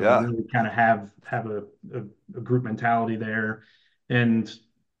Yeah, really kind of have a group mentality there. And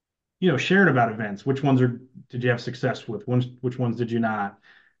sharing about events. Which ones did you have success with? Which ones did you not?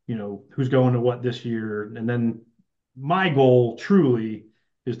 Who's going to what this year? And then my goal truly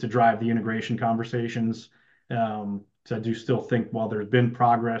is to drive the integration conversations. So I do still think while there's been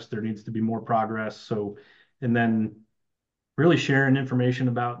progress, there needs to be more progress. So, and then really sharing information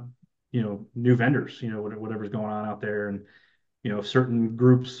about, new vendors, whatever's going on out there. And, if certain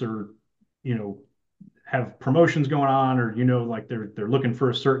groups are, you know, have promotions going on, or like they're looking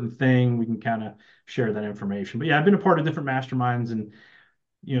for a certain thing, we can kind of share that information. But yeah, I've been a part of different masterminds, and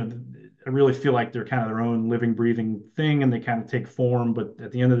I really feel like they're kind of their own living, breathing thing, and they kind of take form. But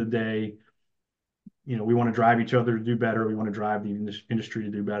at the end of the day, we want to drive each other to do better. We want to drive the industry to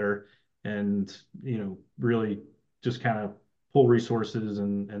do better, and really just kind of pull resources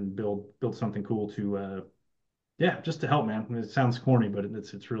and build something cool to yeah, just to help, man. It sounds corny, but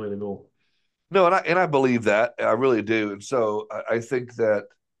it's really the goal. no, and I believe that, I really do, and so I think that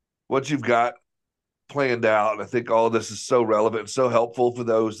what you've got planned out, and I think all of this is so relevant and so helpful for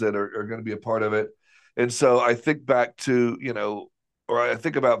those that are going to be a part of it. And so I think back to, or I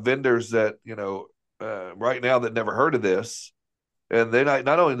think about vendors that, right now that never heard of this. and they not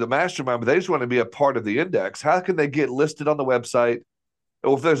only the mastermind, but they just want to be a part of the index. How can they get listed on the website?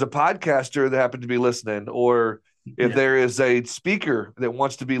 Or if there's a podcaster that happened to be listening, or if Yeah. there is a speaker that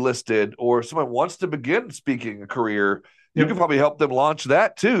wants to be listed, or someone wants to begin speaking a career, you can Yep. probably help them launch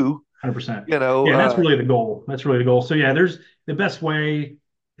that too. 100%. You know, Yeah, and that's really the goal. That's really the goal. So yeah, there's the best way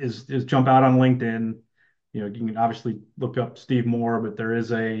is jump out on LinkedIn. You know, you can obviously look up Steve Mohr, but there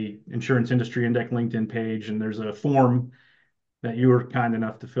is a insurance industry index LinkedIn page, and there's a form that you were kind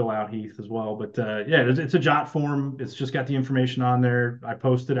enough to fill out, Heath, as well. But yeah, it's a jot form. It's just got the information on there. I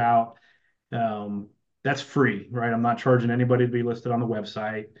post it out. Um, that's free, right? I'm not charging anybody to be listed on the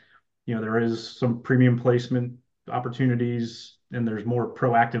website. You know, there is some premium placement opportunities, and there's more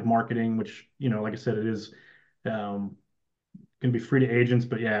proactive marketing, which, you know, like I said, it is um, can be free to agents.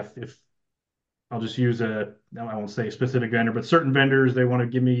 But yeah, if I'll just use I won't say a specific vendor, but certain vendors, they want to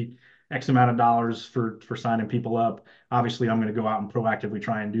give me X amount of dollars for signing people up. Obviously, I'm going to go out and proactively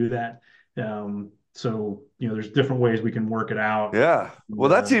try and do that. So, you know, there's different ways we can work it out. yeah. And, Well,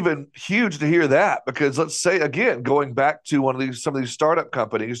 that's even huge to hear that, because let's say again, going back to some of these startup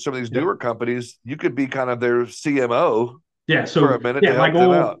companies, some of these yep. newer companies, you could be kind of their CMO Yeah. for So a minute yeah, to my help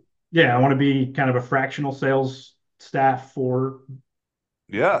them out. goal, yeah, I want to be kind of a fractional sales staff for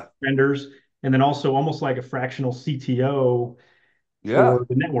Yeah. vendors, and then also almost like a fractional CTO Yeah. for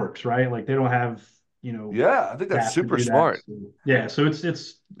the networks, right? Like they don't have, you know, Yeah. I think that's staff to super do that. smart. So, yeah, so I'm And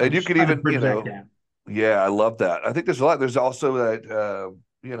you just could trying to even, bridge that gap. yeah, I love that. I think there's a lot. There's also that,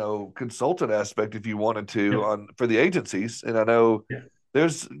 consultant aspect if you wanted to Yep. on for the agencies. And I know Yeah.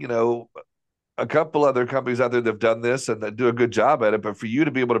 there's, a couple other companies out there that have done this and that do a good job at it. But for you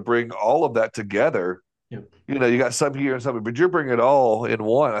to be able to bring all of that together, Yep. you got some here and some, but you're bringing it all in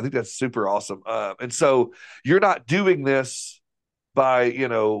one. I think that's super awesome. And so you're not doing this by,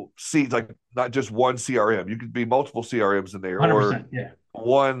 see, like not just one CRM. You could be multiple CRMs in there, or 100%. Yeah.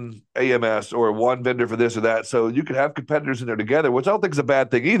 one AMS or one vendor for this or that. So you could have competitors in there together, which I don't think is a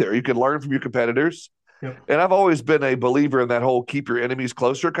bad thing either. You can learn from your competitors. Yep. And I've always been a believer in that whole keep your enemies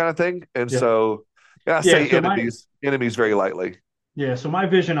closer kind of thing. And Yep. so, and I Yeah. say enemies very lightly. So my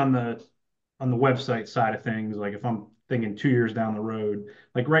vision on the website side of things, like if I'm thinking 2 years down the road,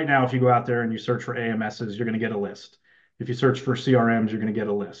 like right now, if you go out there and you search for AMSs, you're going to get a list. If you search for CRMs, you're going to get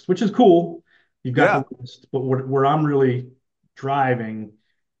a list, which is cool. You've got Yeah. the list, but where I'm really driving,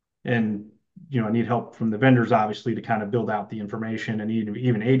 and I need help from the vendors, obviously, to kind of build out the information, and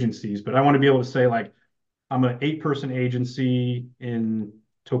even agencies. But I want to be able to say, like, I'm an 8-person agency in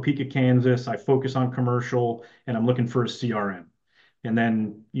Topeka, Kansas. I focus on commercial, and I'm looking for a CRM. And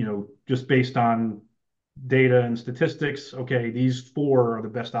then, just based on data and statistics, okay, these 4 are the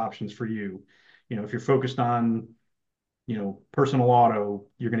best options for you. If you're focused on, personal auto,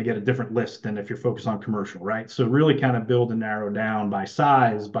 you're going to get a different list than if you're focused on commercial, right? So really kind of build and narrow down by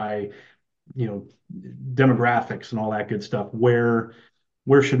size, by, you know, demographics and all that good stuff. Where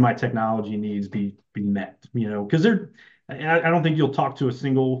should my technology needs be met? Because I don't think you'll talk to a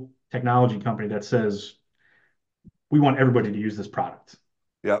single technology company that says we want everybody to use this product,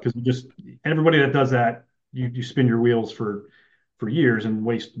 Yep. because just everybody that does that, you spin your wheels for years and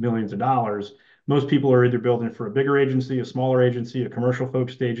waste millions of dollars. Most people are either building for a bigger agency, a smaller agency, a commercial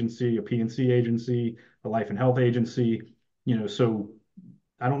focused agency, a P&C agency, a life and health agency. So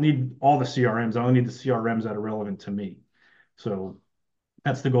I don't need all the CRMs. I only need the CRMs that are relevant to me. So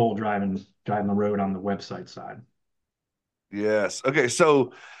that's the goal, driving the road on the website side. Yes. Okay.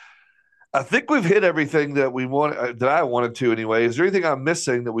 So I think we've hit everything that we want, that I wanted to anyway. Is there anything I'm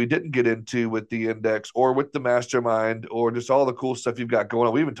missing that we didn't get into with the index or with the mastermind or just all the cool stuff you've got going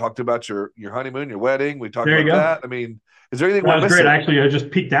on? We even talked about your honeymoon, your wedding. We talked There you about go. that. I mean, is there anything That we're was great. missing? Actually, I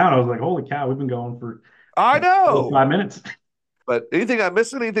just peeked down. I was like, holy cow, we've been going for I know, 5 minutes. but anything I'm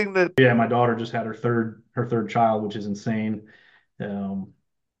missing? Anything that? Yeah, my daughter just had her third child, which is insane. Um,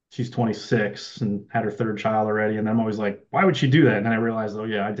 she's 26 and had her third child already. And I'm always like, why would she do that? And then I realized, oh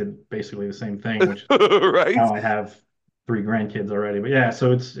yeah, I did basically the same thing, which Right? now I have 3 grandkids already. But yeah,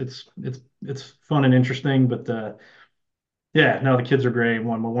 so it's fun and interesting. But yeah, no, the kids are great.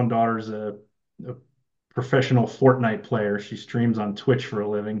 My one daughter's a professional Fortnite player. She streams on Twitch for a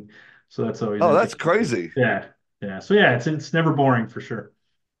living, so that's always Oh, that's interesting. crazy. Yeah, yeah. So yeah, it's never boring for sure.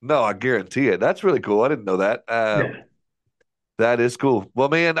 No, I guarantee it. That's really cool. I didn't know that. Yeah. That is cool. Well,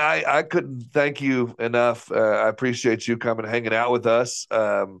 man, I couldn't thank you enough. I appreciate you coming and hanging out with us.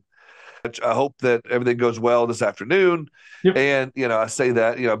 I hope that everything goes well this afternoon. Yep. And, I say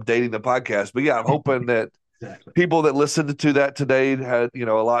that, I'm dating the podcast, but yeah, I'm hoping that Exactly. people that listened to that today had,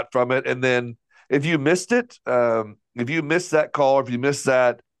 a lot from it. And then if you missed it, if you missed that call, if you missed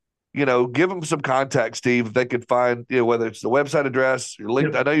that, give them some contact, Steve, if they could find, whether it's the website address, your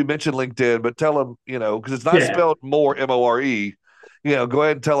link. I Yep. know you mentioned LinkedIn, but tell them, because it's not Yeah, spelled Mohr, More. Go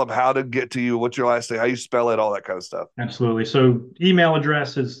ahead and tell them how to get to you, what's your last name, how you spell it, all that kind of stuff. absolutely. So email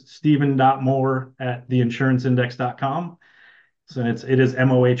address is stephen.mohr@theinsuranceindex.com. So it is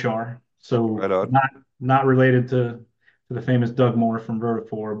Mohr. So Right on. not related to the famous Doug Moore from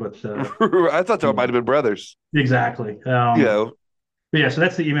Vertifor, but I thought there might have been brothers. exactly. You know, But yeah, so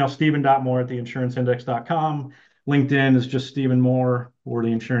that's the email, stephen.mohr@theinsurancindex.com. LinkedIn is just Stephen Moore or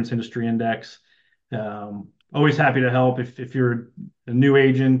the Insurance Industry Index. Always happy to help if you're a new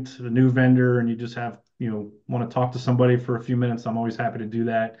agent, a new vendor, and you just want to talk to somebody for a few minutes. I'm always happy to do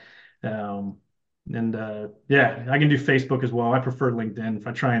that. Um, and yeah, I can do Facebook as well. I prefer LinkedIn. If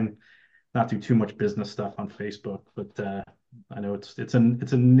I try and not do too much business stuff on Facebook, but I know it's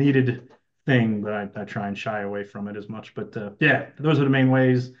a needed thing, but I try and shy away from it as much. But yeah, those are the main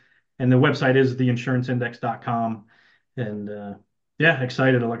ways. And the website is theinsuranceindex.com. And yeah,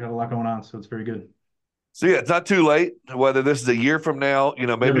 excited. I got a lot going on, so it's very good. so yeah, it's not too late. Whether this is a year from now,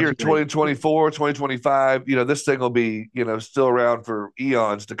 Yeah, maybe you're that's in great. 2024, 2025, this thing will be, still around for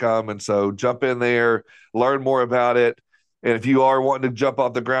eons to come. And so jump in there, learn more about it. And if you are wanting to jump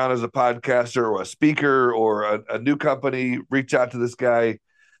off the ground as a podcaster or a speaker or a new company, reach out to this guy.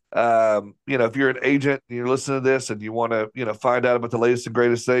 If you're an agent and you're listening to this and you want to, find out about the latest and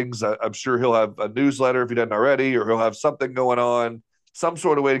greatest things, I'm sure he'll have a newsletter if he doesn't already, or he'll have something going on, some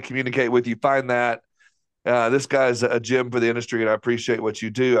sort of way to communicate with you. Find that. This guy's a gem for the industry, and I appreciate what you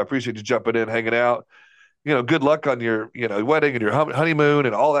do. I appreciate you jumping in, hanging out. Good luck on your, wedding and your honeymoon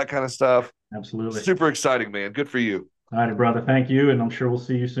and all that kind of stuff. Absolutely. Super exciting, man. Good for you. All right, brother. Thank you. And I'm sure we'll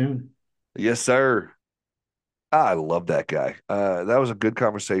see you soon. Yes, sir. I love that guy. That was a good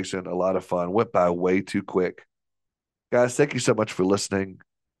conversation, a lot of fun. Went by way too quick. Guys, thank you so much for listening.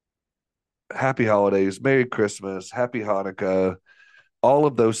 Happy holidays, Merry Christmas, Happy Hanukkah, all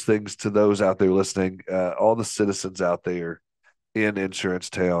of those things to those out there listening, all the citizens out there in Insurance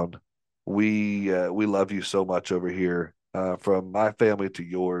Town. We love you so much over here. From my family to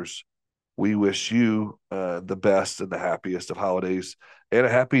yours, we wish you the best and the happiest of holidays and a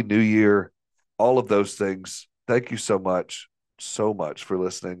happy new year. All of those things. Thank you so much for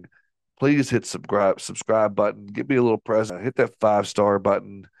listening. Please hit subscribe button. Give me a little present. Hit that 5-star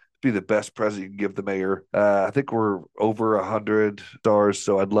button. Be the best present you can give the mayor. I think we're over 100 stars,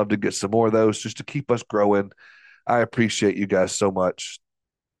 so I'd love to get some more of those just to keep us growing. I appreciate you guys so much.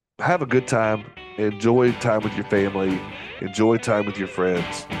 Have a good time. Enjoy time with your family. Enjoy time with your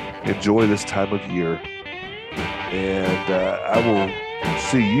friends. Enjoy this time of year. And I will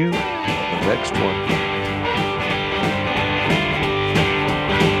see you in the next one.